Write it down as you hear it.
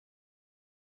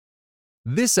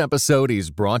This episode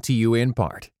is brought to you in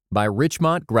part by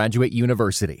Richmont Graduate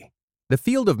University. The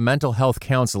field of mental health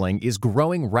counseling is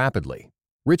growing rapidly.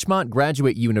 Richmont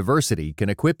Graduate University can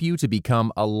equip you to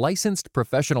become a licensed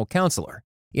professional counselor,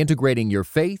 integrating your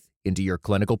faith into your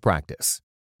clinical practice.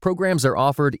 Programs are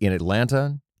offered in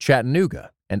Atlanta,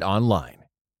 Chattanooga, and online.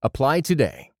 Apply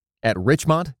today at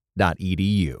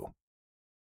richmont.edu.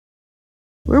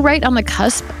 We're right on the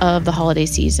cusp of the holiday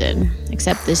season,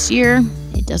 except this year,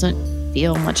 it doesn't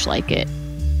feel much like it.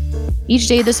 Each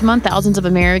day this month, thousands of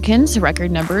Americans, record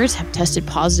numbers, have tested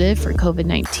positive for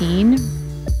COVID-19.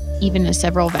 Even as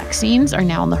several vaccines are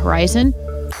now on the horizon,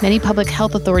 many public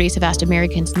health authorities have asked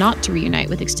Americans not to reunite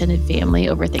with extended family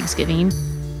over Thanksgiving,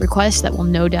 requests that will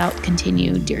no doubt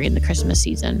continue during the Christmas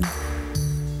season.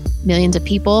 Millions of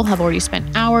people have already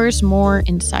spent hours more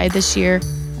inside this year,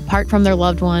 apart from their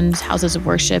loved ones, houses of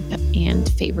worship, and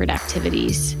favorite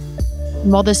activities.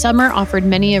 And while the summer offered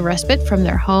many a respite from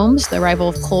their homes, the arrival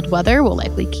of cold weather will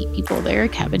likely keep people there,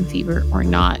 cabin fever or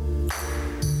not.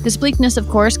 This bleakness, of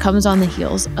course, comes on the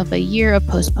heels of a year of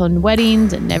postponed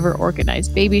weddings and never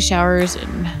organized baby showers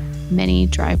and many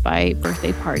drive-by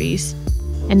birthday parties.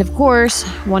 And of course,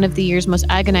 one of the year's most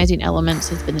agonizing elements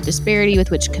has been the disparity with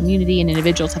which community and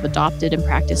individuals have adopted and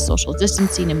practiced social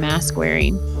distancing and mask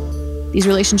wearing. These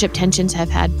relationship tensions have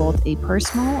had both a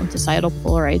personal and societal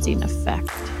polarizing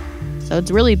effect. So it's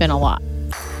really been a lot.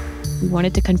 We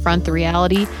wanted to confront the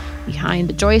reality behind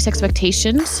the joyous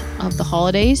expectations of the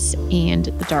holidays and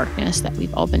the darkness that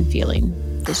we've all been feeling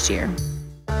this year.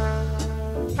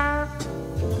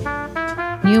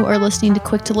 You are listening to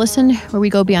Quick to Listen, where we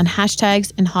go beyond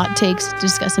hashtags and hot takes to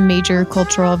discuss a major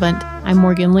cultural event. I'm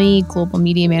Morgan Lee, Global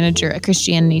Media Manager at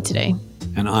Christianity Today.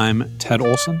 And I'm Ted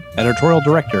Olson, Editorial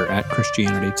Director at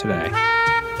Christianity Today.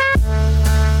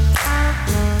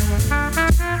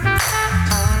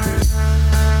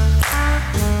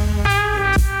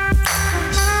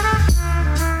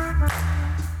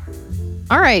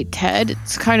 All right, Ted,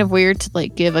 it's kind of weird to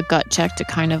give a gut check to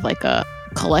kind of like a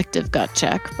collective gut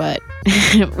check, but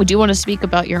would you want to speak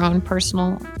about your own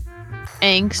personal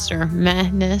angst or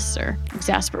madness or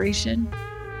exasperation?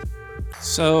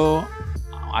 So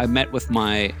I met with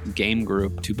my game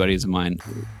group, two buddies of mine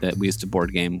that we used to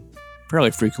board game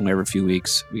fairly frequently every few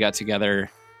weeks. We got together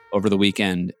over the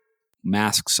weekend,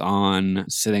 masks on,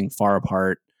 sitting far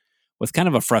apart, with kind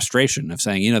of a frustration of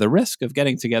saying, the risk of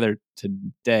getting together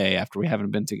today after we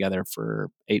haven't been together for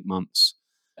 8 months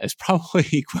is probably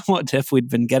equivalent to if we'd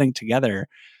been getting together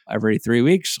every 3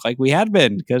 weeks like we had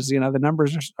been, because, the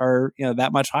numbers are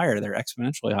that much higher. They're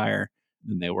exponentially higher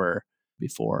than they were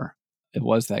before. It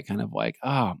was that kind of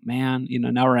oh man,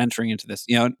 now we're entering into this,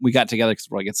 we got together because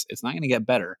we're it's not going to get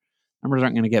better. Numbers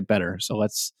aren't going to get better. So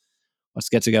let's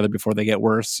get together before they get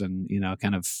worse and,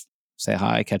 kind of say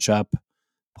hi, catch up,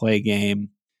 play a game.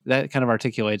 That kind of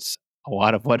articulates a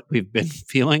lot of what we've been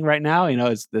feeling right now.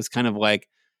 It's this kind of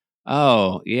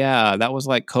oh yeah, that was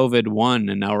like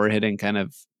COVID-1 and now we're hitting kind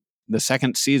of the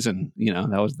second season.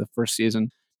 That was the first season.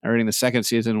 Now we're hitting the second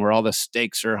season where all the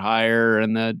stakes are higher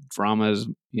and the drama is,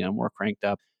 more cranked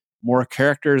up. More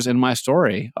characters in my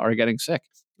story are getting sick.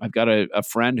 I've got a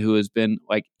friend who has been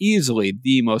easily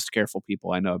the most careful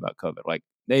people I know about COVID.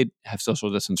 They have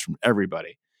social distance from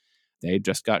everybody. They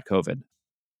just got COVID.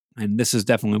 And this is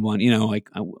definitely one,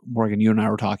 Morgan, you and I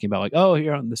were talking about oh,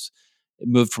 you're on this, it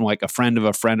moved from a friend of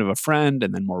a friend of a friend.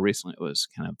 And then more recently it was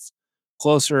kind of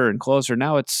closer and closer.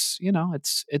 Now it's,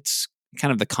 it's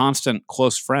kind of the constant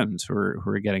close friends who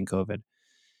are getting COVID.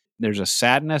 There's a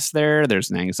sadness there.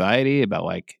 There's an anxiety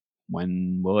about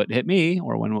when will it hit me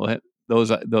or when will it hit those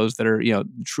that are,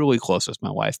 truly closest,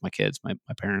 my wife, my kids, my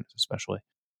parents, especially.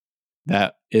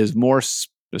 That is more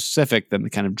specific than the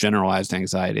kind of generalized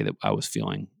anxiety that I was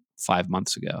feeling 5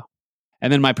 months ago.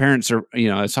 And then my parents are,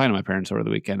 I was talking to my parents over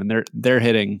the weekend and they're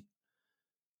hitting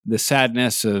the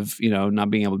sadness of, not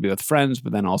being able to be with friends,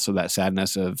 but then also that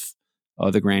sadness of, oh,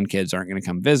 the grandkids aren't going to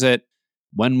come visit.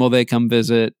 When will they come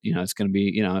visit? It's going to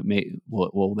be,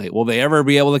 will they ever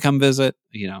be able to come visit?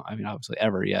 Obviously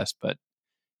ever, yes, but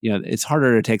it's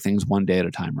harder to take things one day at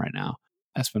a time right now.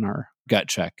 That's been our gut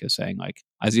check, is saying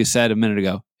as you said a minute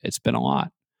ago, it's been a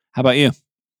lot. How about you?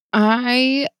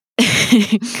 I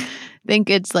think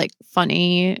it's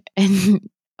funny in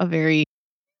a very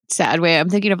sad way. I'm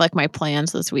thinking of my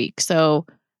plans this week. So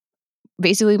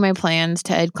basically my plans,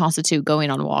 Ted, constitute going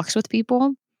on walks with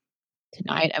people.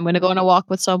 Tonight I'm going to go on a walk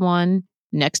with someone.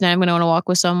 Next night I'm going to go on a walk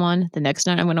with someone. The next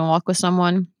night I'm going to walk with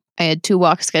someone. I had 2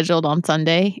 walks scheduled on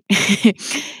Sunday.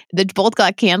 They both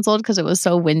got canceled because it was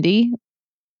so windy,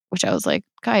 which I was like,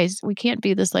 guys, we can't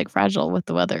be this fragile with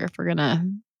the weather if we're going to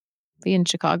be in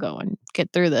Chicago and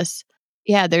get through this.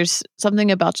 Yeah, there's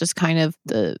something about just kind of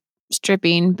the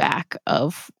stripping back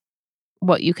of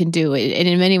what you can do. And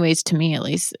in many ways, to me at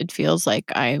least, it feels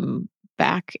like I'm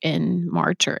back in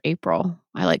March or April.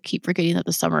 I like keep forgetting that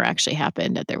the summer actually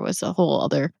happened, that there was a whole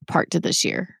other part to this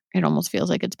year. It almost feels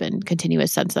like it's been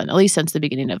continuous since then, at least since the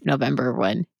beginning of November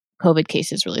when COVID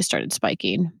cases really started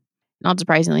spiking. Not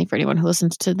surprisingly for anyone who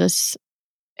listens to this,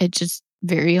 it's just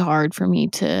very hard for me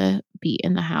to be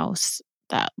in the house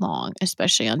that long,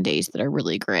 especially on days that are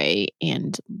really gray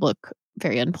and look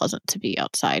very unpleasant to be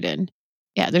outside in.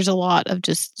 Yeah, there's a lot of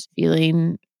just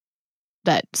feeling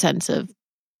that sense of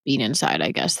being inside,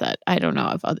 I guess, that I don't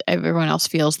know if everyone else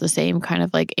feels the same kind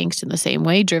of like angst in the same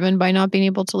way, driven by not being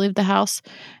able to leave the house.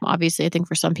 Obviously, I think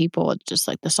for some people, it's just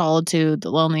like the solitude, the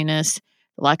loneliness,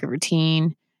 the lack of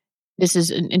routine. This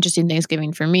is an interesting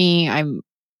Thanksgiving for me.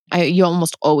 You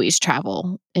almost always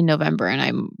travel in November, and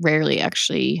I'm rarely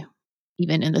actually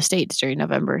even in the States during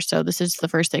November. So this is the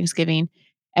first Thanksgiving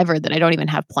ever that I don't even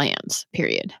have plans,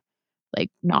 period. Like,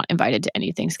 not invited to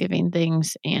any Thanksgiving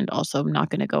things, and also not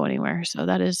going to go anywhere. So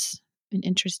that is an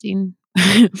interesting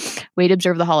way to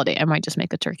observe the holiday. I might just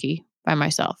make a turkey by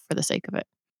myself for the sake of it.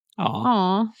 Aw.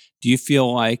 Aw. Do you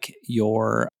feel like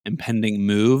your impending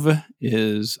move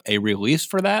is a release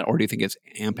for that? Or do you think it's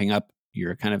amping up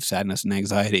your kind of sadness and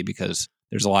anxiety because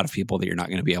there's a lot of people that you're not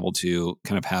going to be able to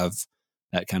kind of have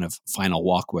that kind of final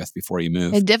walk with before you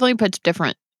move? It definitely puts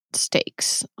different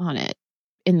stakes on it,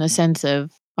 in the sense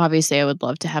of, obviously, I would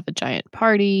love to have a giant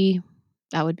party.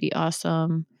 That would be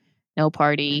awesome. No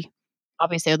party.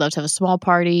 Obviously, I'd love to have a small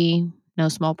party. No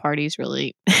small parties,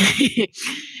 really.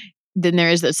 Then there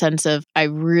is that sense of I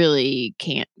really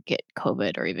can't get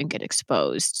COVID or even get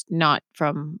exposed, not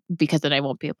from because then I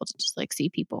won't be able to just like see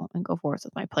people and go forth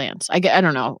with my plans. I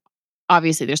don't know.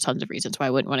 Obviously, there's tons of reasons why I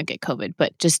wouldn't want to get COVID,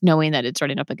 but just knowing that it's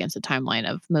running up against the timeline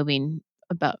of moving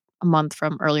about a month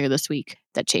from earlier this week,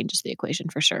 that changes the equation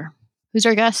for sure. Who's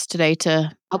our guest today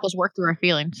to help us work through our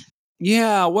feelings?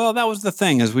 Yeah, well, that was the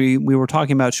thing as we were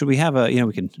talking about, should we have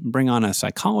we can bring on a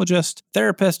psychologist,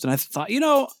 therapist, and I thought,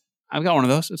 I've got one of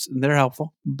those. They're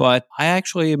helpful. But I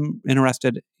actually am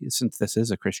interested, since this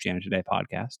is a Christianity Today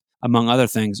podcast, among other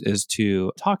things, is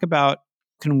to talk about,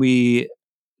 can we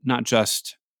not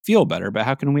just feel better, but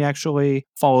how can we actually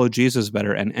follow Jesus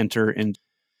better and enter in,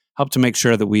 help to make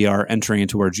sure that we are entering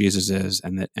into where Jesus is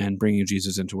and bringing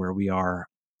Jesus into where we are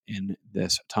in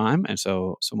this time. And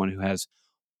so someone who has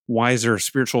wiser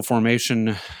spiritual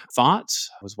formation thoughts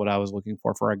was what I was looking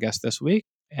for our guest this week.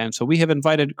 And so we have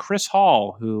invited Chris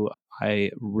Hall, who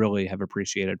I really have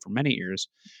appreciated for many years.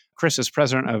 Chris is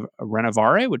president of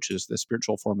Renovare, which is the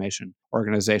spiritual formation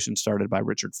organization started by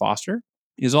Richard Foster.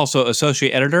 He's also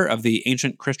associate editor of the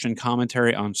Ancient Christian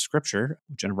Commentary on Scripture,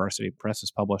 which University Press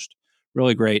has published.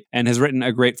 Really great, and has written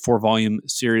a great 4-volume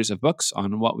series of books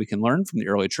on what we can learn from the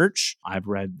early church. I've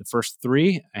read the first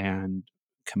 3 and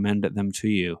commend them to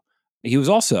you. He was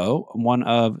also one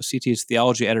of CT's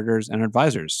theology editors and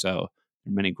advisors, so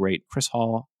there are many great Chris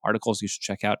Hall articles you should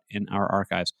check out in our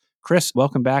archives. Chris,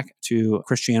 welcome back to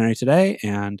Christianity Today,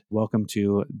 and welcome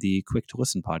to the Quick to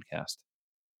Listen podcast.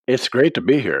 It's great to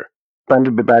be here. Fun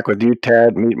to be back with you,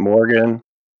 Ted, meet Morgan,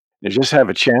 and just have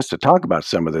a chance to talk about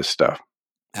some of this stuff.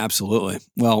 Absolutely.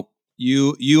 Well,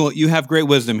 you have great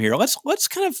wisdom here. Let's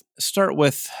kind of start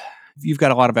with, you've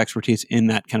got a lot of expertise in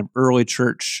that kind of early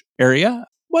church area.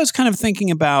 Was kind of thinking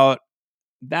about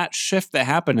that shift that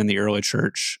happened in the early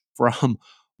church from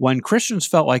when Christians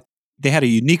felt like they had a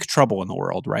unique trouble in the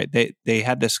world, right? They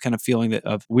had this kind of feeling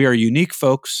of we are unique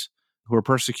folks who are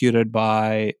persecuted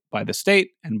by the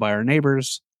state and by our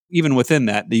neighbors. Even within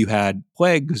that, you had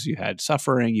plagues, you had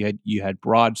suffering, you had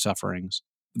broad sufferings.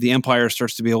 The empire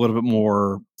starts to be a little bit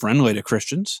more friendly to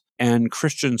Christians, and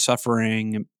Christian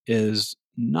suffering is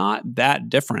not that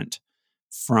different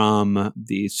from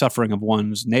the suffering of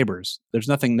one's neighbors. There's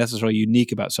nothing necessarily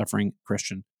unique about suffering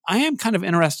Christian. I am kind of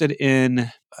interested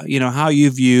in, how you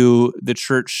view the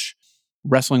church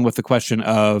wrestling with the question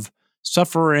of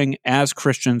suffering as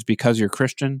Christians because you're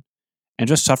Christian, and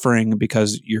just suffering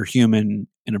because you're human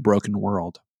in a broken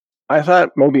world. I thought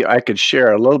maybe I could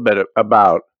share a little bit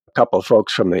about a couple of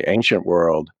folks from the ancient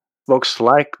world, folks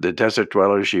like the desert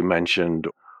dwellers you mentioned,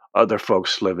 other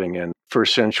folks living in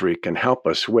first century can help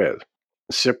us with.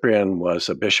 Cyprian was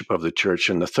a bishop of the church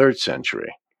in the 3rd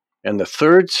century. And the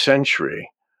 3rd century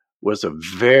was a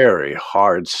very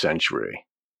hard century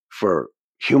for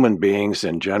human beings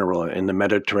in general in the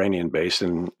Mediterranean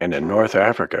basin and in North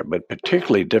Africa, but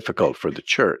particularly difficult for the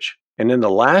church. And in the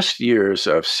last years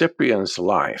of Cyprian's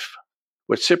life,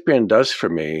 What Cyprian does for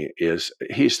me is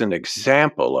he's an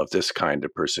example of this kind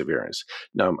of perseverance.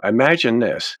 Now, imagine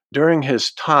this. During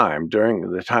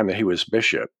the time that he was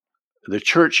bishop, the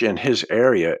church in his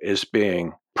area is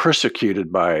being persecuted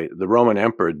by the Roman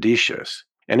Emperor Decius,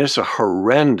 and it's a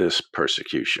horrendous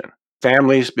persecution.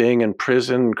 Families being in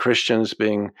prison, Christians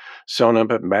being sewn up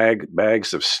in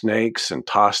bags of snakes and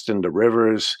tossed into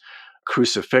rivers,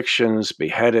 crucifixions,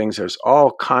 beheadings. There's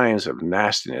all kinds of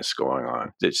nastiness going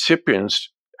on that Cyprian's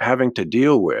having to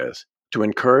deal with to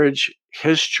encourage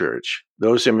his church,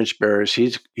 those image bearers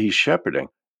he's shepherding,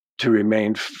 to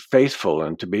remain faithful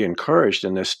and to be encouraged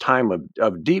in this time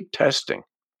of deep testing.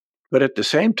 But at the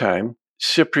same time,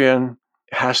 Cyprian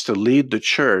has to lead the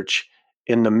church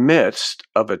in the midst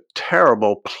of a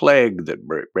terrible plague that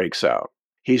breaks out.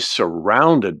 He's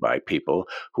surrounded by people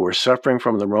who are suffering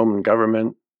from the Roman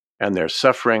government, and they're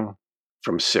suffering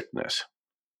from sickness.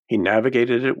 He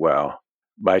navigated it well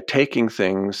by taking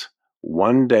things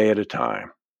one day at a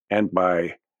time and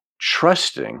by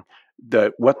trusting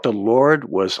that what the Lord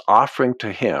was offering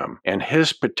to him and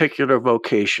his particular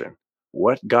vocation,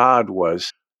 what God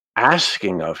was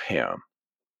asking of him,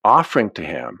 offering to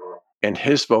him, and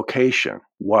his vocation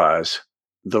was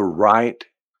the right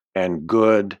and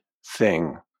good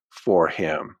thing for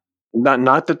him.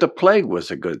 Not that the plague was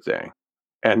a good thing,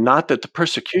 and not that the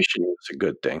persecution was a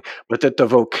good thing, but that the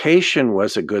vocation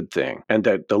was a good thing, and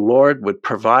that the Lord would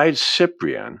provide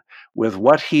Cyprian with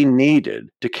what he needed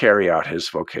to carry out his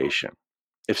vocation.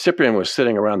 If Cyprian was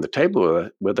sitting around the table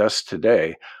with us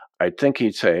today, I think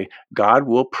he'd say, God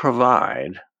will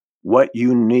provide what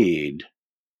you need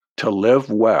to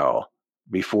live well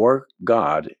before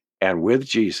God and with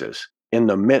Jesus in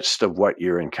the midst of what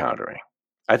you're encountering.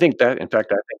 I think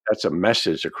that's a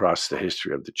message across the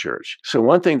history of the church. So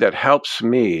one thing that helps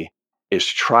me is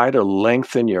try to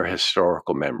lengthen your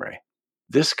historical memory.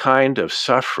 This kind of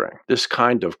suffering, this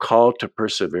kind of call to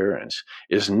perseverance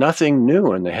is nothing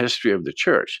new in the history of the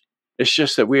church. It's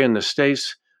just that we in the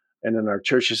States and in our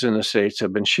churches in the States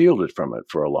have been shielded from it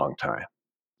for a long time.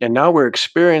 And now we're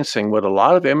experiencing what a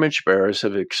lot of image bearers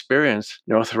have experienced,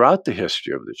 throughout the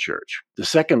history of the church. The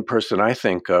second person I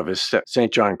think of is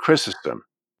St. John Chrysostom,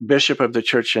 bishop of the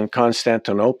church in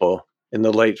Constantinople in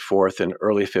the late 4th and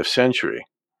early 5th century.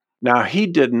 Now, he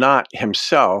did not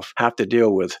himself have to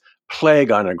deal with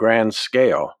plague on a grand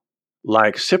scale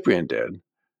like Cyprian did.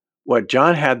 What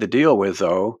John had to deal with,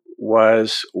 though,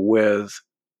 was with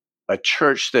a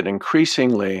church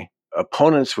that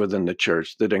opponents within the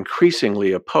church that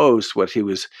increasingly opposed what he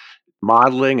was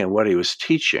modeling and what he was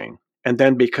teaching. And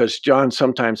then because John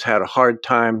sometimes had a hard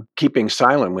time keeping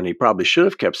silent when he probably should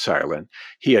have kept silent,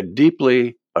 he had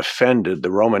deeply offended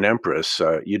the Roman Empress,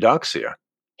 Eudoxia.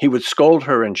 He would scold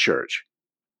her in church.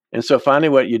 And so finally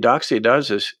what Eudoxia does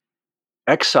is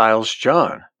exiles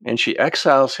John, and she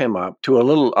exiles him up to a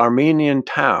little Armenian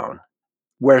town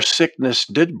where sickness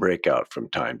did break out from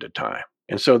time to time.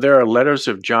 And so there are letters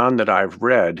of John that I've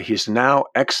read. He's now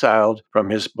exiled from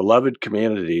his beloved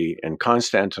community in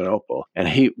Constantinople. And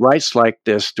he writes like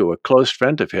this to a close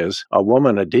friend of his, a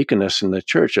woman, a deaconess in the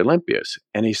church, Olympias.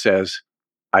 And he says,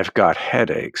 I've got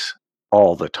headaches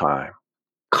all the time,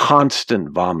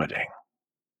 constant vomiting.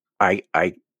 I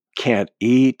can't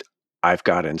eat. I've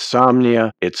got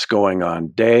insomnia. It's going on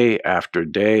day after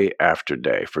day after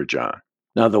day for John.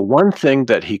 Now, the one thing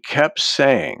that he kept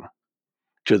saying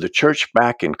to the church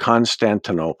back in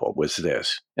Constantinople was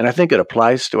this, and I think it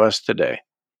applies to us today.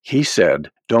 He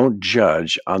said, don't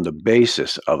judge on the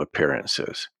basis of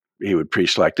appearances. He would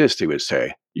preach like this. He would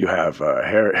say, you have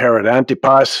Herod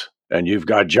Antipas, and you've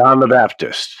got John the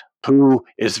Baptist, who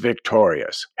is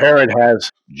victorious. Herod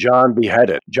has John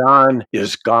beheaded. John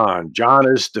is gone.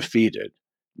 John is defeated.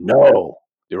 No,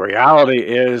 the reality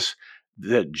is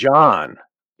that John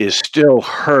is still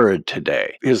heard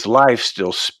today. His life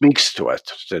still speaks to us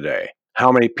today.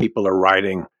 How many people are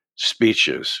writing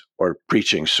speeches or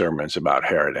preaching sermons about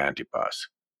Herod Antipas?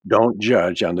 Don't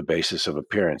judge on the basis of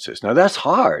appearances. Now, that's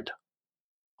hard.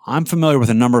 I'm familiar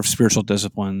with a number of spiritual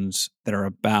disciplines that are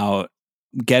about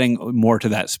getting more to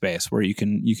that space where you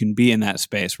can be in that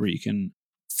space where you can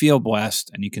feel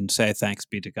blessed and you can say thanks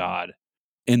be to God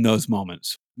in those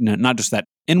moments. Not just that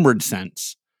inward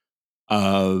sense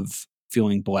of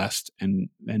feeling blessed and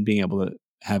being able to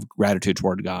have gratitude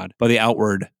toward God, but the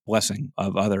outward blessing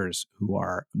of others who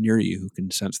are near you, who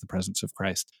can sense the presence of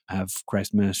Christ, have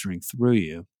Christ ministering through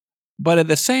you. But at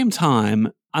the same time,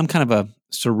 I'm kind of a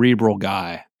cerebral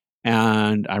guy,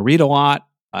 and I read a lot.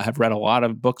 I have read a lot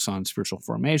of books on spiritual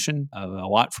formation, a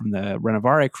lot from the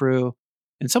Renovare crew.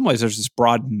 In some ways, there's this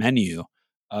broad menu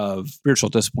of spiritual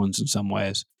disciplines in some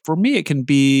ways. For me, it can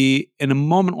be in a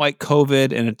moment like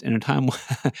COVID and in a time,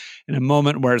 in a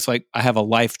moment where it's like I have a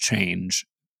life change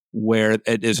where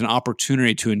it is an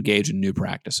opportunity to engage in new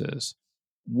practices.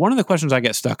 One of the questions I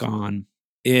get stuck on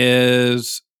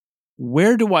is,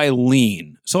 where do I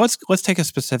lean? So let's take a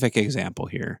specific example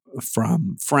here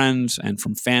from friends and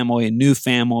from family, new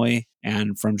family,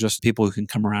 and from just people who can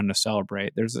come around to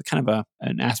celebrate. There's a kind of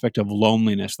an aspect of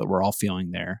loneliness that we're all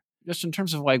feeling there. Just in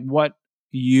terms of like what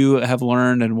you have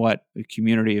learned and what the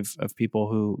community of people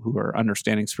who are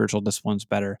understanding spiritual disciplines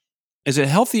better. Is it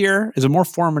healthier? Is it more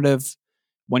formative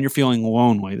when you're feeling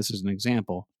lonely? This is an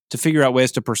example. To figure out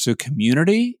ways to pursue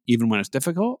community, even when it's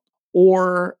difficult?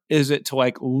 Or is it to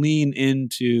like lean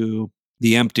into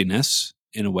the emptiness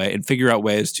in a way and figure out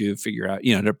ways to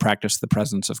to practice the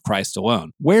presence of Christ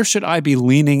alone? Where should I be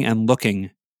leaning and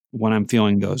looking when I'm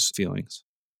feeling those feelings?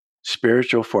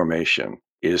 Spiritual formation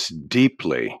is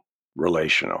deeply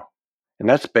relational. And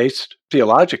that's based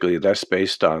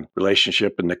on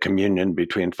relationship and the communion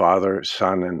between Father,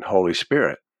 Son, and Holy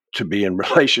Spirit. To be in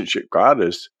relationship, God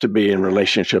is to be in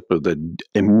relationship with the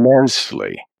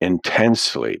immensely,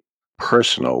 intensely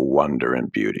personal wonder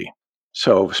and beauty.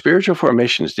 So spiritual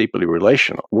formation is deeply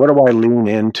relational. What do I lean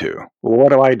into? Well,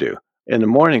 what do I do? In the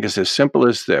morning, it's as simple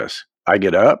as this. I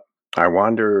get up, I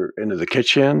wander into the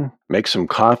kitchen, make some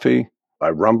coffee, I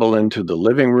rumble into the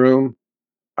living room,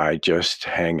 I just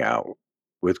hang out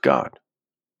with God.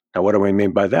 Now, what do I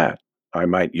mean by that? I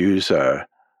might use a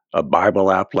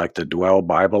Bible app like the Dwell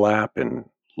Bible app and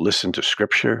listen to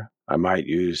scripture. I might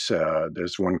use,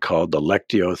 there's one called the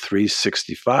Lectio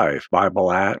 365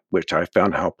 Bible app, which I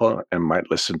found helpful, and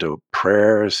might listen to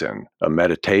prayers and a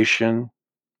meditation.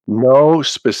 No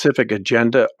specific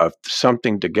agenda of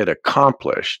something to get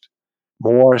accomplished,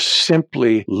 more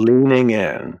simply leaning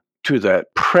in to that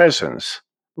presence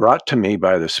brought to me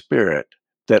by the Spirit,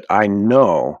 that I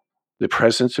know the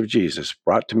presence of Jesus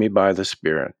brought to me by the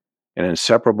Spirit and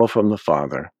inseparable from the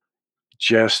Father,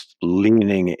 just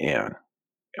leaning in.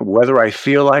 Whether I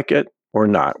feel like it or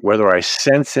not, whether I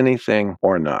sense anything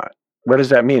or not. What does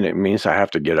that mean? It means I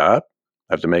have to get up.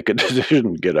 I have to make a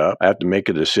decision to get up. I have to make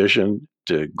a decision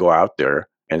to go out there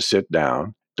and sit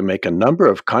down, to make a number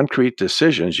of concrete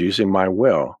decisions using my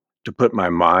will, to put my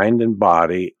mind and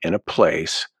body in a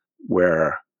place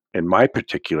where, in my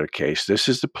particular case, this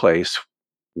is the place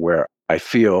where I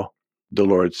feel the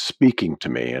Lord speaking to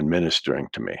me and ministering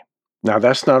to me. Now,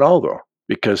 that's not all, though,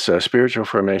 because spiritual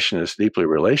formation is deeply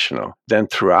relational. Then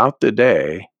throughout the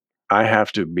day, I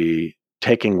have to be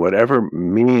taking whatever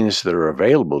means that are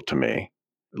available to me,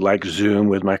 like Zoom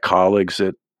with my colleagues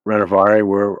at Renovare.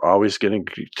 We're always getting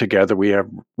together. We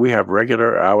have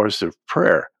regular hours of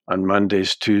prayer on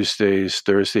Mondays, Tuesdays,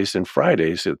 Thursdays, and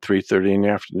Fridays at 3:30 in the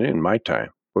afternoon, my time,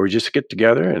 where we just get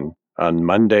together, and on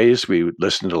Mondays, we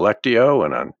listen to Lectio,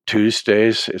 and on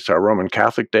Tuesdays, it's our Roman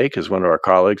Catholic Day because one of our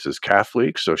colleagues is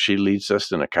Catholic, so she leads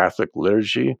us in a Catholic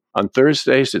liturgy. On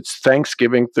Thursdays, it's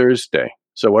Thanksgiving Thursday.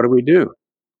 So what do?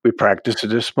 We practice a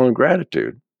discipline of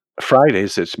gratitude.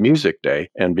 Fridays, it's Music Day,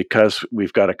 and because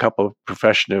we've got a couple of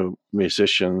professional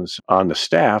musicians on the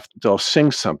staff, they'll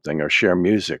sing something or share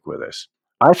music with us.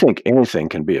 I think anything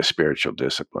can be a spiritual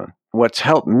discipline. What's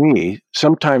helped me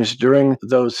sometimes during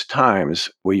those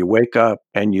times where you wake up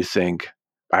and you think,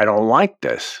 I don't like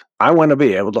this. I want to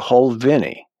be able to hold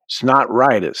Vinny. It's not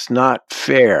right. It's not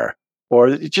fair.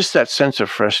 Or just that sense of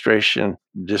frustration,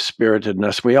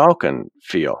 dispiritedness we all can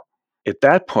feel. At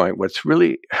that point, what's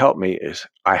really helped me is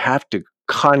I have to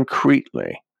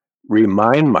concretely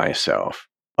remind myself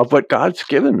of what God's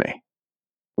given me.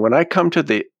 When I come to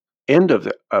the end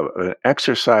of an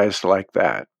exercise like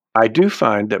that, I do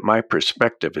find that my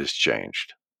perspective has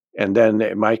changed. And then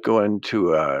it might go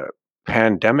into a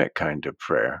pandemic kind of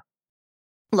prayer.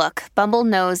 Look, Bumble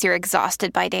knows you're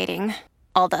exhausted by dating.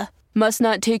 All the must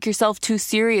not take yourself too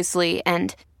seriously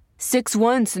and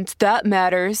 6'1" since that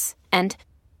matters. And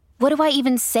what do I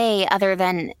even say other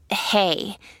than,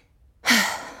 hey?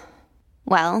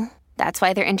 Well, that's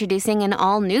why they're introducing an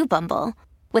all-new Bumble.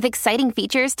 With exciting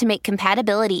features to make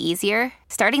compatibility easier,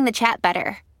 starting the chat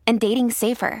better, and dating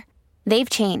safer. They've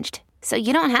changed, so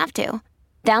you don't have to.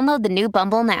 Download the new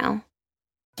Bumble now.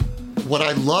 What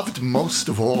I loved most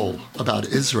of all about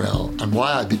Israel and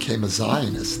why I became a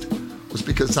Zionist was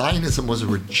because Zionism was a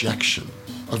rejection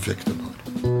of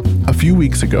victimhood. A few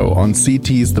weeks ago on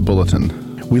CT's The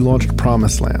Bulletin, we launched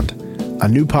Promised Land, a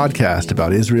new podcast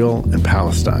about Israel and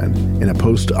Palestine in a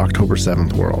post-October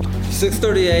 7th world.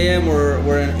 6:30 a.m.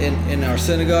 we're in our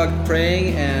synagogue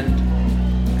praying, and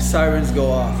sirens go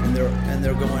off, and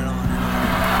they're going on.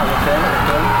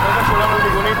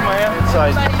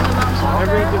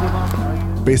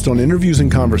 Based on interviews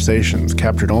and conversations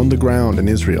captured on the ground in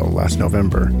Israel last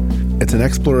November, it's an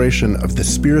exploration of the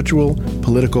spiritual,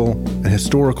 political, and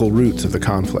historical roots of the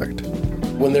conflict.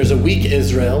 When there's a weak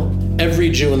Israel,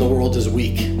 every Jew in the world is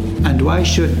weak. And why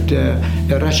should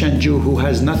a Russian Jew who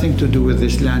has nothing to do with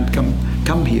this land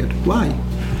come here? Why?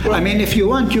 I mean, if you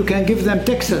want, you can give them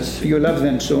Texas. You love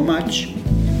them so much.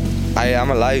 I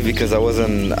am alive because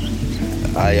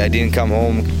I didn't come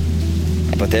home.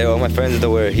 But all my friends that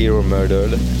were here were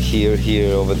murdered.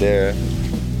 Here, over there.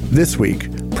 This week,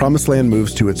 Promised Land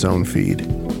moves to its own feed.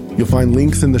 You'll find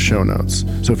links in the show notes,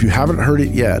 so if you haven't heard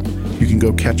it yet, you can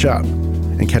go catch up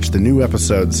and catch the new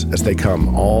episodes as they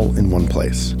come all in one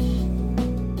place.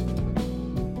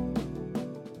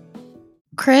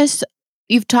 Chris,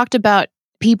 you've talked about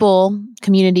people,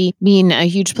 community being a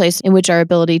huge place in which our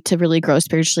ability to really grow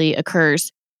spiritually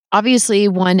occurs. Obviously,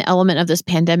 one element of this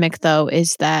pandemic, though,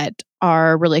 is that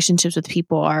our relationships with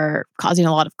people are causing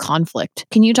a lot of conflict.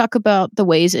 Can you talk about the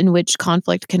ways in which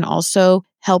conflict can also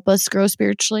help us grow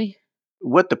spiritually?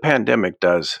 What the pandemic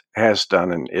has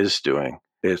done, and is doing,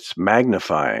 it's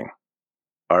magnifying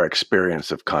our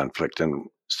experience of conflict in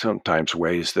sometimes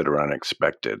ways that are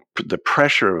unexpected. The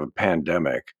pressure of a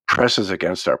pandemic presses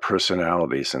against our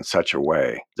personalities in such a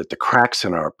way that the cracks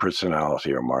in our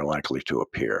personality are more likely to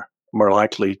appear. More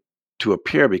likely to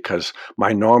appear because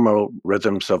my normal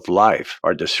rhythms of life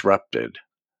are disrupted.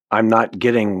 I'm not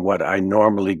getting what I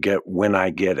normally get when I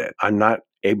get it. I'm not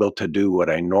able to do what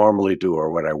I normally do or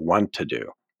what I want to do.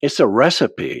 It's a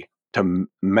recipe to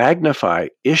magnify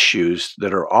issues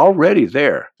that are already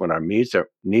there when our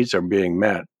needs are being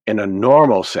met in a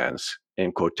normal sense,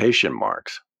 in quotation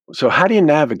marks. So how do you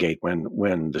navigate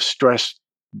when the stress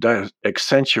does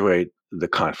accentuate the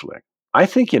conflict? I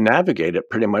think you navigate it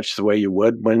pretty much the way you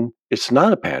would when it's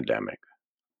not a pandemic.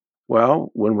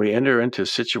 Well, when we enter into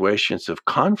situations of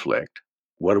conflict,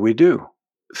 what do?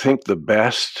 Think the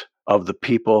best of the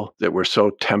people that we're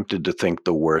so tempted to think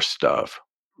the worst of.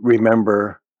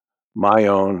 Remember my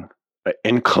own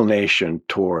inclination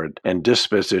toward and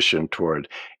disposition toward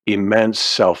immense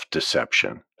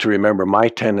self-deception. To remember my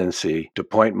tendency to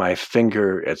point my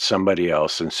finger at somebody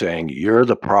else and saying, "You're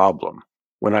the problem,"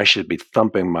 when I should be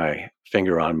thumping my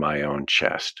finger on my own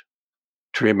chest.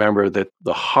 To remember that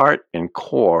the heart and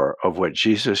core of what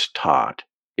Jesus taught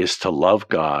is to love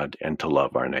God and to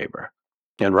love our neighbor.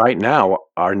 And right now,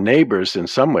 our neighbors in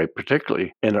some way,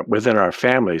 particularly within our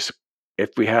families,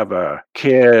 if we have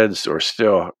kids or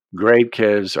still grade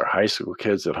kids or high school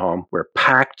kids at home, we're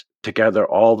packed together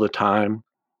all the time.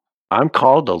 I'm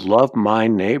called to love my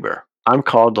neighbor. I'm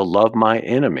called to love my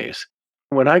enemies.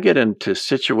 When I get into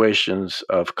situations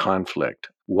of conflict,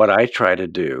 what I try to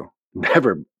do,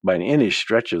 never by any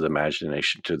stretch of the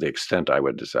imagination to the extent I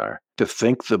would desire, to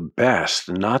think the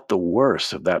best, not the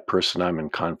worst of that person I'm in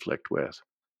conflict with.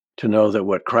 To know that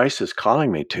what Christ is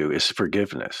calling me to is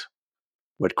forgiveness.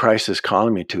 What Christ is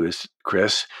calling me to is,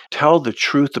 Chris, tell the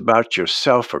truth about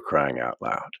yourself, for crying out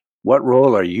loud. What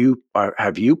role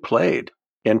have you played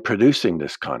in producing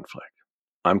this conflict?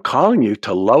 I'm calling you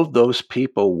to love those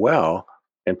people well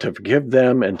and to forgive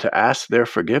them and to ask their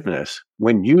forgiveness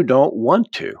when you don't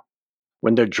want to,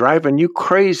 when they're driving you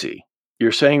crazy.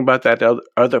 You're saying about that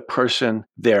other person,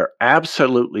 they're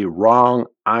absolutely wrong.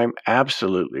 I'm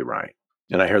absolutely right.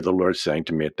 And I hear the Lord saying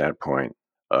to me at that point,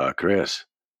 Chris,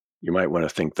 you might want to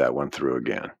think that one through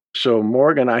again. So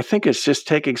Morgan, I think it's just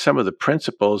taking some of the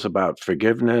principles about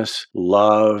forgiveness,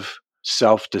 love,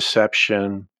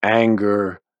 self-deception,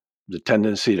 anger, the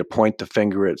tendency to point the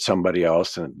finger at somebody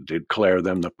else and declare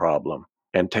them the problem,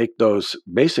 and take those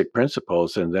basic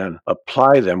principles and then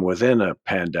apply them within a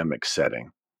pandemic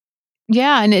setting.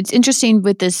 Yeah, and it's interesting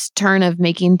with this turn of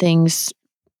making things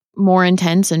more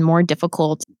intense and more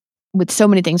difficult, with so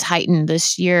many things heightened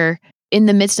this year. In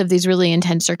the midst of these really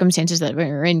intense circumstances that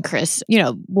we're in, Chris,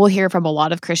 we'll hear from a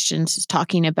lot of Christians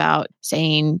talking about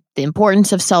saying the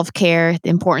importance of self-care, the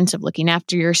importance of looking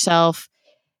after yourself.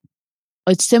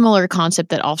 A similar concept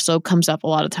that also comes up a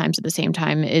lot of times at the same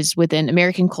time is within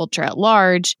American culture at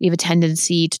large. We have a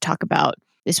tendency to talk about,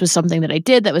 this was something that I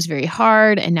did that was very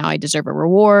hard and now I deserve a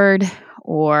reward,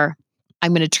 or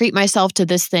I'm going to treat myself to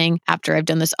this thing after I've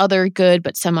done this other good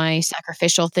but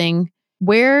semi-sacrificial thing.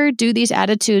 Where do these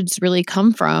attitudes really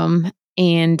come from,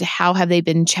 and how have they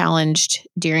been challenged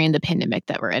during the pandemic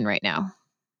that we're in right now?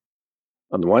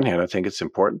 On the one hand, I think it's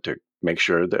important to make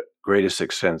sure that greatest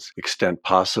extent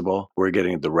possible, we're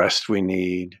getting the rest we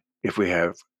need. If we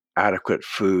have adequate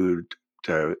food,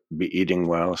 to be eating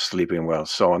well, sleeping well,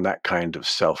 so on, that kind of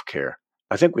self-care.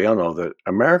 I think we all know that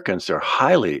Americans are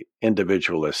highly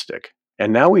individualistic.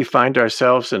 And now we find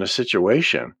ourselves in a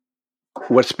situation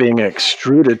what's being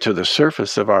extruded to the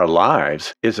surface of our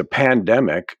lives is a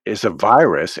pandemic, is a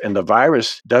virus, and the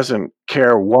virus doesn't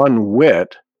care one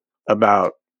whit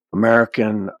about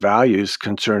American values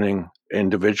concerning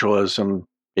individualism.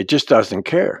 It just doesn't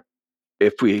care.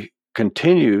 If we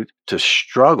continue to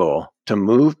struggle to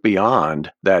move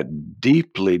beyond that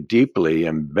deeply, deeply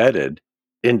embedded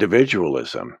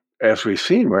individualism, as we've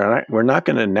seen, we're not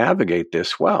going to navigate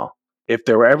this well. If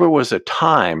there ever was a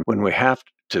time when we have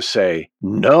to say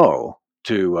no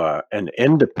to an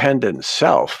independent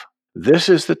self, this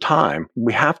is the time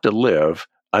we have to live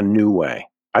a new way.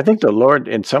 I think the Lord,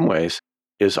 in some ways,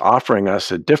 is offering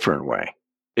us a different way.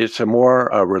 It's a more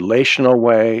relational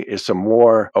way. It's a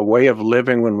way of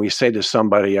living when we say to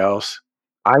somebody else,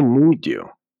 I need you.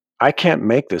 I can't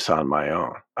make this on my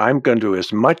own. I'm going to,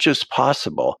 as much as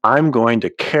possible, I'm going to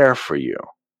care for you.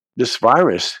 This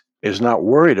virus is not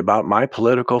worried about my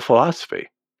political philosophy.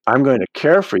 I'm going to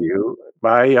care for you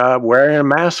by wearing a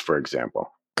mask, for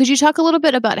example. Could you talk a little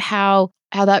bit about how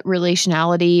that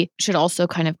relationality should also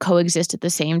kind of coexist at the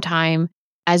same time,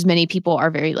 as many people are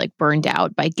very burned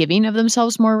out by giving of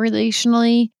themselves more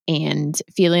relationally and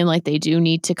feeling like they do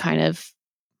need to kind of,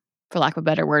 for lack of a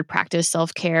better word, practice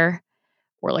self-care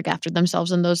or look after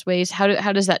themselves in those ways? How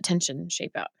does that tension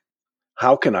shape out?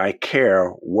 How can I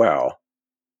care well?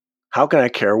 How can I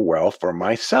care well for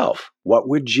myself? What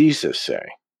would Jesus say?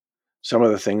 Some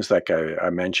of the things like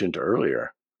I mentioned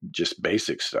earlier, just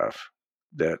basic stuff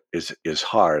that is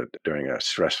hard during a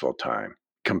stressful time.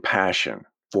 Compassion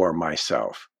for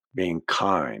myself, being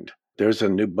kind. There's a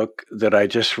new book that I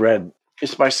just read.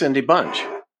 It's by Cindy Bunch.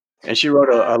 And she wrote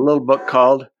a little book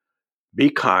called Be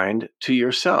Kind to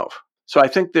Yourself. So I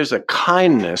think there's a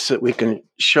kindness that we can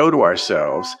show to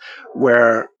ourselves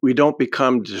where we don't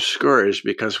become discouraged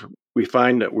because we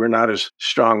find that we're not as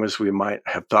strong as we might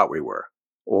have thought we were,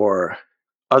 or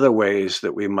other ways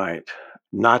that we might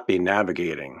not be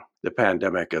navigating the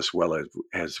pandemic as well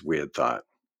as we had thought.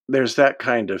 There's that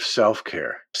kind of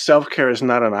self-care. Self-care is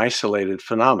not an isolated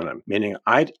phenomenon, meaning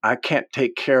I can't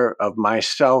take care of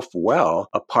myself well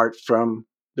apart from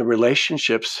the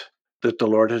relationships that the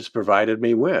Lord has provided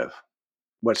me with.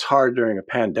 What's hard during a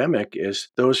pandemic is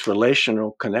those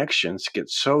relational connections get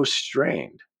so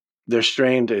strained. They're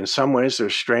strained in some ways. They're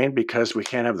strained because we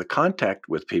can't have the contact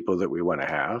with people that we want to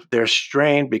have. They're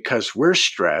strained because we're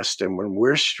stressed. And when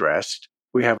we're stressed,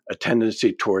 we have a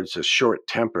tendency towards a short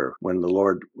temper when the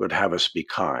Lord would have us be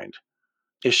kind.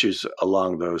 Issues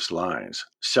along those lines.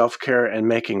 Self-care and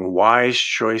making wise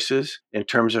choices in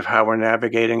terms of how we're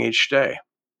navigating each day.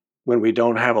 When we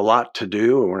don't have a lot to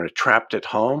do and we're trapped at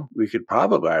home, we could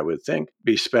probably, I would think,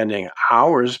 be spending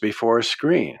hours before a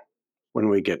screen. When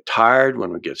we get tired,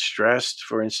 when we get stressed,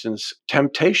 for instance,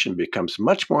 temptation becomes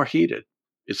much more heated.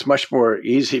 It's much more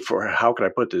easy how can I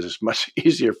put this? It's much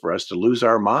easier for us to lose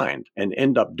our mind and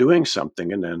end up doing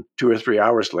something. And then 2 or 3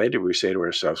 hours later, we say to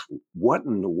ourselves, what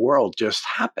in the world just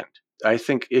happened? I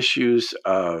think issues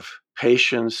of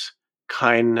patience,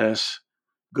 kindness,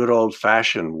 good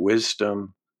old-fashioned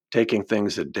wisdom, taking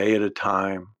things a day at a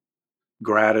time,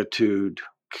 gratitude,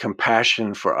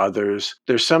 compassion for others.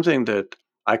 There's something that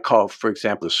I call, for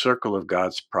example, the circle of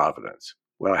God's providence.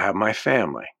 Well, I have my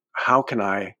family. How can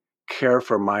I care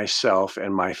for myself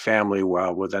and my family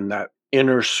well within that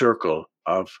inner circle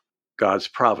of God's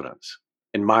providence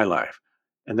in my life?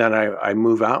 And then I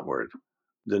move outward.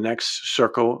 The next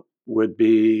circle would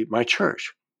be my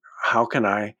church. How can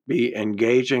I be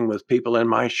engaging with people in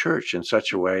my church in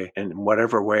such a way, in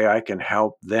whatever way I can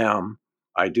help them,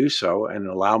 I do so and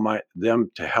allow them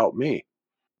to help me.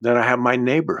 Then I have my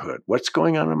neighborhood. What's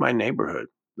going on in my neighborhood?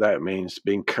 That means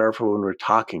being careful when we're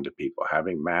talking to people,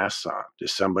 having masks on.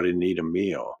 Does somebody need a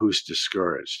meal? Who's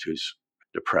discouraged? Who's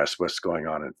depressed? What's going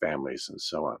on in families and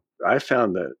so on? I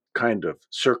found that kind of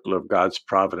circle of God's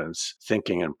providence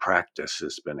thinking and practice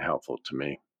has been helpful to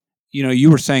me.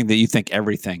 You were saying that you think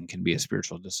everything can be a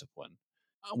spiritual discipline,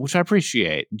 which I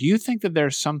appreciate. Do you think that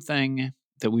there's something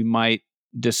that we might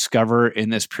discover in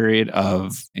this period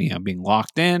of being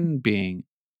locked in, being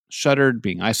shuttered,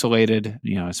 being isolated,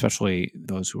 especially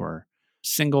those who are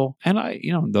single and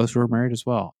those who are married as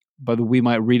well, but we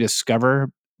might rediscover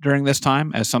during this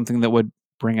time as something that would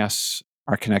bring us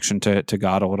our connection to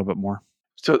God a little bit more?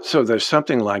 So there's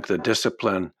something like the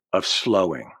discipline of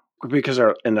slowing. Because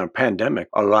in a pandemic,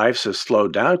 our lives have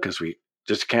slowed down because we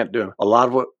just can't do a lot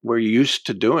of what we're used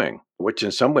to doing, which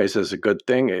in some ways is a good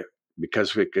thing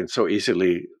because we can so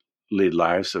easily lead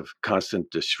lives of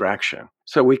constant distraction.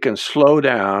 So we can slow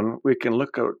down. We can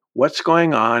look at what's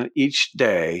going on each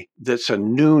day that's a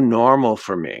new normal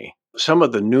for me. Some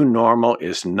of the new normal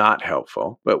is not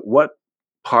helpful, but what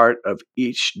part of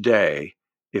each day,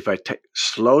 if I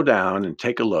slow down and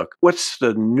take a look, what's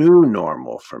the new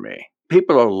normal for me?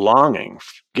 People are longing to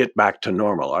get back to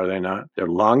normal, are they not? They're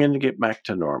longing to get back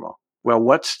to normal. Well,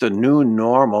 what's the new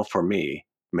normal for me?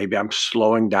 Maybe I'm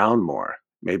slowing down more.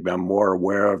 Maybe I'm more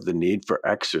aware of the need for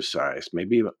exercise.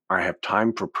 Maybe I have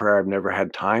time for prayer I've never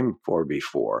had time for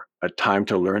before, a time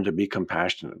to learn to be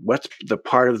compassionate. What's the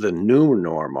part of the new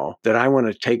normal that I want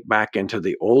to take back into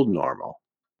the old normal?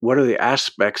 What are the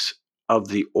aspects of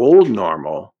the old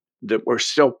normal that were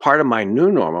still part of my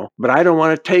new normal, but I don't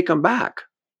want to take them back?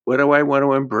 What do I want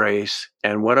to embrace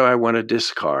and what do I want to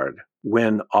discard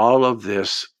when all of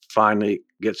this finally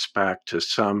gets back to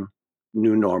some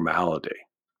new normality?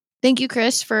 Thank you,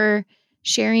 Chris, for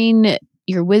sharing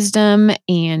your wisdom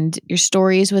and your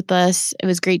stories with us. It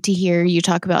was great to hear you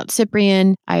talk about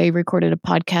Cyprian. I recorded a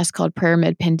podcast called Prayer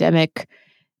Mid Pandemic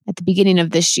at the beginning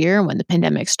of this year when the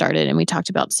pandemic started, and we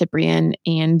talked about Cyprian,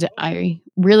 and I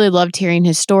really loved hearing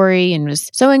his story and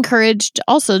was so encouraged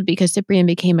also because Cyprian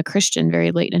became a Christian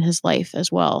very late in his life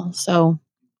as well. So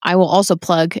I will also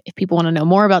plug, if people want to know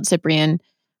more about Cyprian,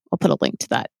 I'll put a link to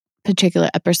that particular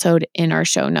episode in our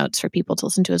show notes for people to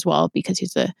listen to as well, because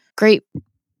he's a great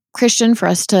Christian for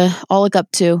us to all look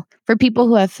up to. For people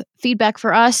who have feedback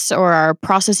for us or are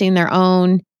processing their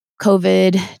own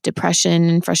COVID,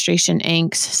 depression, frustration,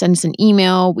 angst, send us an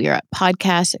email. We are at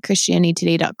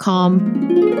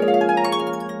podcast@christianitytoday.com.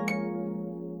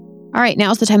 All right,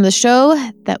 now is the time of the show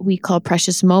that we call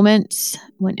Precious Moments,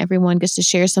 when everyone gets to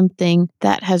share something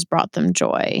that has brought them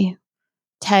joy.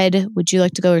 Ted, would you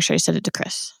like to go, or should I send it to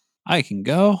Chris? I can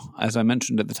go. As I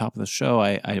mentioned at the top of the show,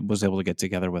 I was able to get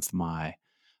together with my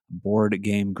board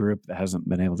game group that hasn't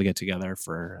been able to get together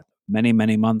for many,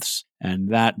 many months.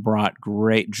 And that brought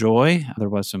great joy. There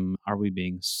was some, are we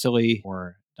being silly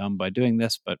or dumb by doing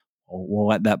this? But we'll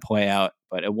let that play out.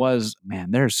 But it was,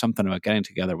 man, there's something about getting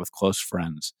together with close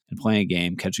friends and playing a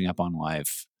game, catching up on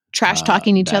life. Trash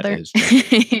talking each other.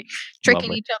 Tricking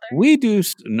lovely. each other. We do,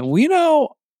 we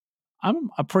know,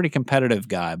 I'm a pretty competitive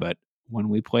guy, but when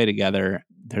we play together,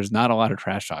 there's not a lot of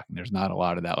trash talking. There's not a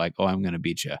lot of that, like, oh, I'm going to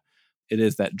beat you. It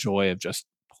is that joy of just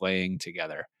playing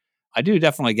together. I do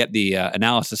definitely get the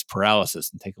analysis paralysis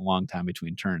and take a long time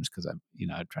between turns because I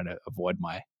try to avoid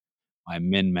my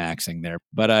min maxing there.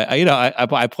 But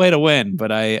I play to win,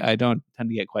 but I don't tend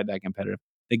to get quite that competitive.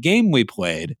 The game we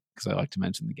played, because I like to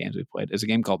mention the games we played, is a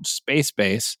game called Space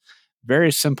Base.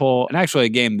 Very simple, and actually a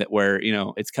game that where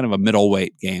it's kind of a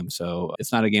middleweight game. So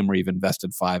it's not a game where you've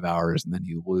invested 5 hours and then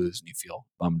you lose and you feel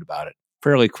bummed about it.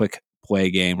 Fairly quick play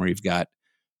game where you've got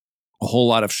a whole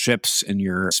lot of ships in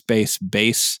your space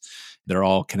base. They're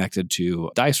all connected to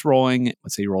dice rolling.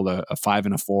 Let's say you rolled a 5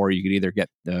 and a 4. You could either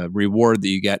get the reward that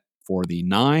you get for the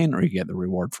 9, or you get the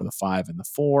reward for the 5 and the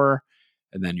 4.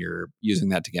 And then you're using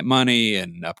that to get money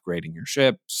and upgrading your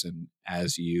ships. And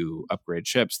as you upgrade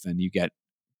ships, then you get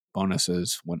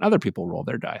bonuses when other people roll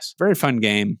their dice. Very fun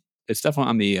game. It's definitely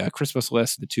on the Christmas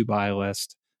list, the to-buy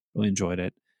list. Really enjoyed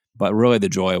it. But really the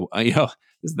joy, this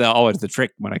is always the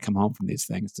trick when I come home from these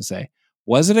things to say,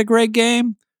 was it a great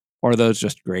game or are those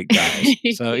just great guys?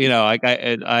 So,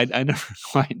 I never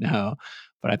quite know,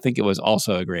 but I think it was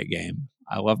also a great game.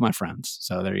 I love my friends.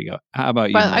 So there you go. How about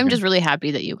you, Morgan? I'm just really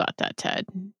happy that you got that, Ted.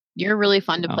 You're really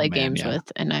fun to play games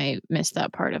with, and I miss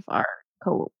that part of our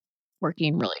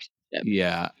co-working relationship.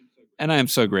 Yeah. And I am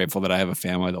so grateful that I have a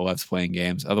family that loves playing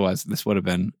games. Otherwise, this would have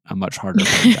been a much harder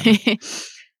pandemic.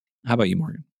 How about you,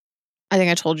 Morgan? I think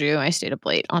I told you I stayed up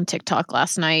late on TikTok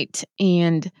last night,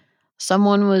 and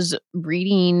someone was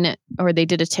reading, or they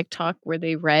did a TikTok where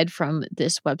they read from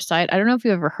this website. I don't know if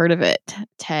you've ever heard of it,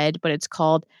 Ted, but it's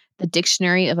called The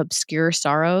Dictionary of Obscure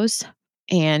Sorrows.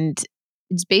 And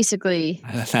it's basically...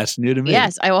 That's new to me.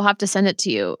 Yes, I will have to send it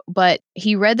to you. But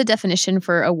he read the definition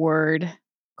for a word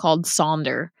called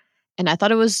sonder. And I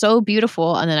thought it was so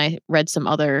beautiful. And then I read some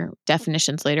other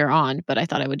definitions later on, but I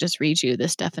thought I would just read you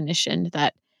this definition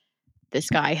that this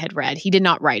guy had read. He did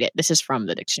not write it. This is from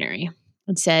the dictionary.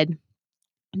 It said,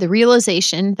 the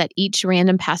realization that each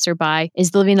random passerby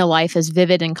is living a life as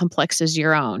vivid and complex as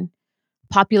your own,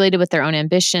 populated with their own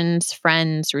ambitions,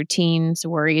 friends, routines,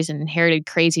 worries, and inherited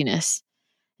craziness.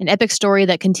 An epic story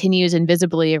that continues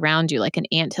invisibly around you like an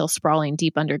anthill sprawling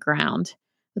deep underground,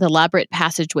 with elaborate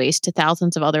passageways to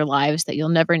thousands of other lives that you'll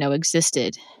never know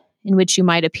existed, in which you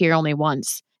might appear only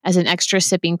once, as an extra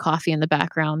sipping coffee in the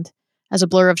background, as a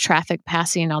blur of traffic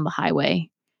passing on the highway,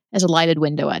 as a lighted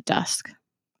window at dusk.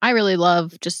 I really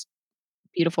love just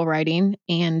beautiful writing,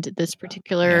 and this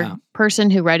particular person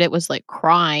who read it was like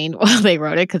crying while they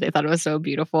wrote it because they thought it was so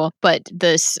beautiful. But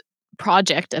this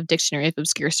project of Dictionary of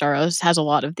Obscure Sorrows has a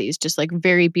lot of these, just like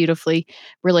very beautifully,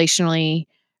 relationally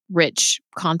rich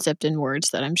concept and words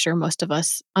that I'm sure most of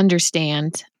us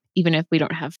understand, even if we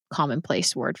don't have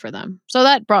commonplace word for them. So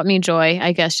that brought me joy,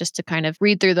 I guess, just to kind of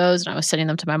read through those. And I was sending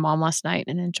them to my mom last night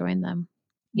and enjoying them.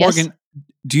 Morgan,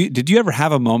 did you ever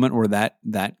have a moment where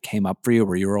that came up for you,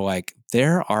 where you were like,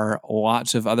 there are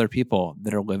lots of other people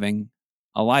that are living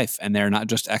a life and they're not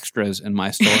just extras in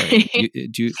my story?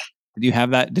 Did you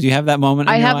have that? Did you have that moment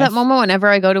in your life? I have that moment whenever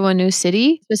I go to a new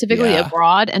city, specifically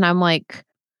abroad, and I'm like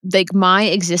my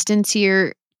existence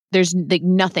here, there's like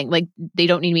nothing, like they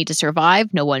don't need me to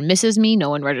survive. No one misses me. No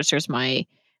one registers me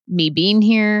being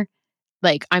here.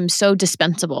 Like I'm so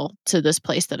dispensable to this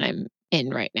place that I'm in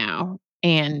right now.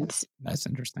 And that's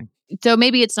interesting. So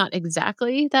maybe it's not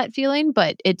exactly that feeling,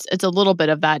 but it's a little bit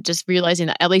of that, just realizing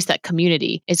that at least that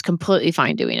community is completely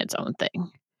fine doing its own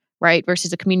thing, right?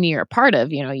 Versus a community you're a part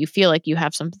of, you feel like you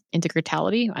have some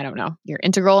integrality. I don't know. You're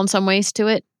integral in some ways to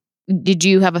it. Did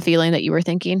you have a feeling that you were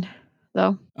thinking,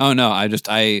 though? Oh, no.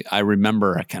 I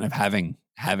remember kind of having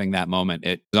that moment.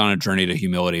 It was on a journey to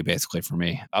humility, basically, for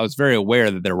me. I was very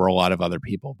aware that there were a lot of other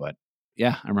people, but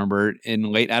yeah, I remember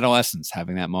in late adolescence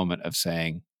having that moment of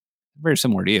saying, very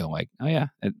similar to you, like, oh yeah,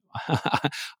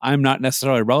 I'm not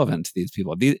necessarily relevant to these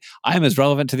people. I'm as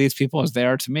relevant to these people as they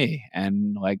are to me.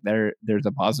 And like there's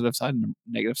a positive side and a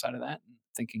negative side of that. And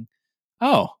thinking,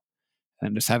 oh,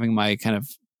 and just having my kind of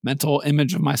mental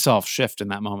image of myself shift in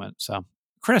that moment. So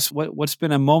Chris, what's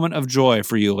been a moment of joy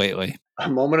for you lately? A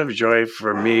moment of joy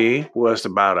for me was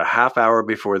about a half hour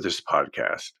before this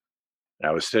podcast. I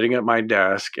was sitting at my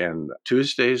desk, and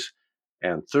Tuesdays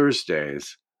and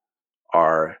Thursdays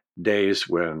are days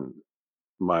when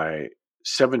my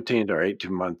 17 or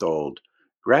 18-month-old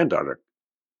granddaughter,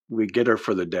 we get her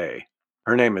for the day.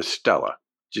 Her name is Stella.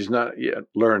 She's not yet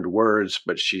learned words,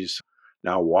 but she's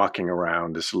now walking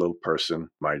around, this little person.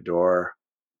 My door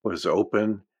was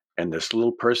open, and this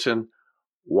little person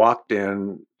walked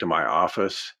in to my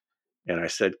office, and I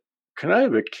said, "Can I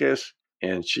have a kiss?"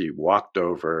 And she walked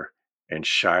over and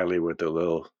shyly, with a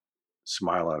little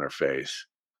smile on her face,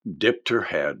 dipped her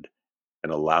head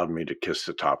and allowed me to kiss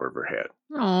the top of her head.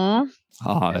 Aww.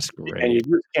 Oh, that's great. And you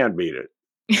just can't beat it.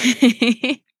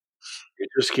 You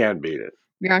just can't beat it.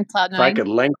 You're on cloud 9. If I could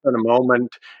lengthen a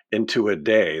moment into a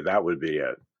day, that would be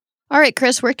it. All right,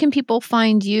 Chris, where can people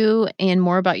find you and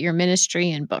more about your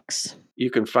ministry and books?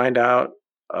 You can find out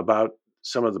about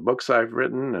some of the books I've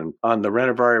written and on the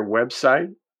Renovari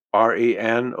website,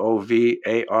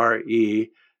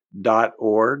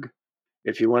 renovare.org.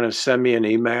 If you want to send me an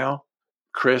email,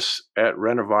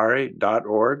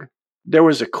 chris@renovari.org. There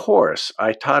was a course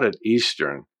I taught at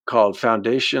Eastern called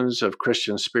Foundations of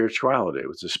Christian Spirituality. It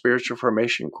was a spiritual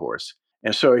formation course.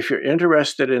 And so if you're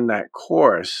interested in that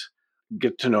course,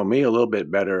 get to know me a little bit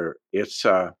better. It's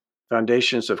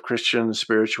Foundations of Christian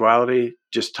Spirituality.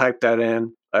 Just type that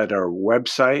in at our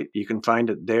website. You can find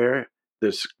it there.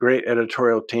 This great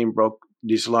editorial team broke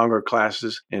these longer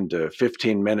classes into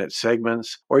 15-minute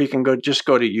segments, or you can go to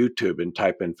YouTube and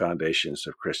type in Foundations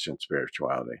of Christian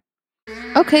Spirituality.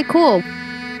 Okay, cool.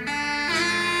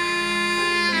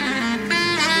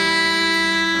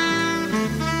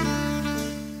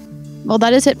 Well,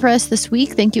 that is it for us this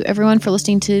week. Thank you, everyone, for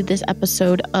listening to this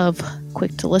episode of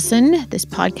Quick to Listen. This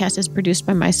podcast is produced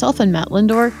by myself and Matt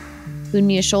Lindor.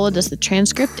 Bunmi Ashola does the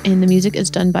transcript, and the music is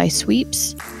done by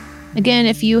Sweeps. Again,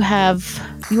 if you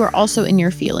are also in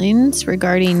your feelings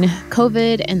regarding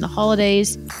COVID and the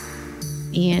holidays,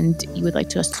 and you would like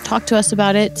to talk to us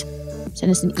about it,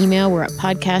 send us an email. We're at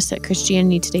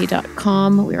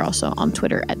podcast@christianitytoday.com. We're also on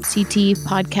Twitter @CT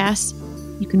Podcasts.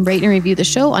 You can rate and review the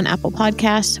show on Apple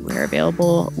Podcasts. We're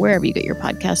available wherever you get your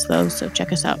podcasts, though, so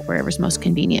check us out wherever's most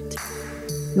convenient.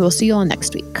 We will see you all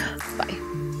next week. Bye.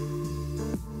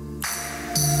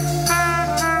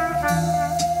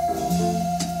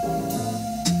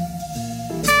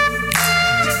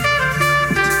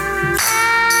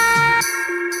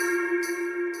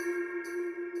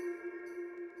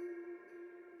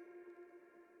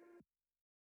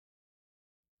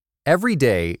 Every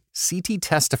day, CT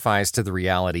testifies to the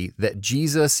reality that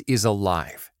Jesus is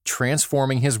alive,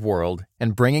 transforming his world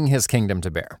and bringing his kingdom to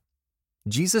bear.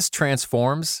 Jesus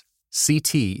transforms,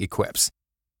 CT equips.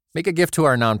 Make a gift to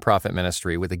our nonprofit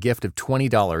ministry with a gift of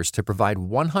 $20 to provide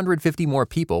 150 more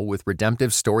people with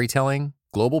redemptive storytelling,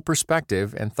 global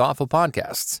perspective, and thoughtful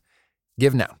podcasts.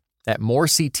 Give now at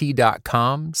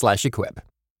morect.com/equip.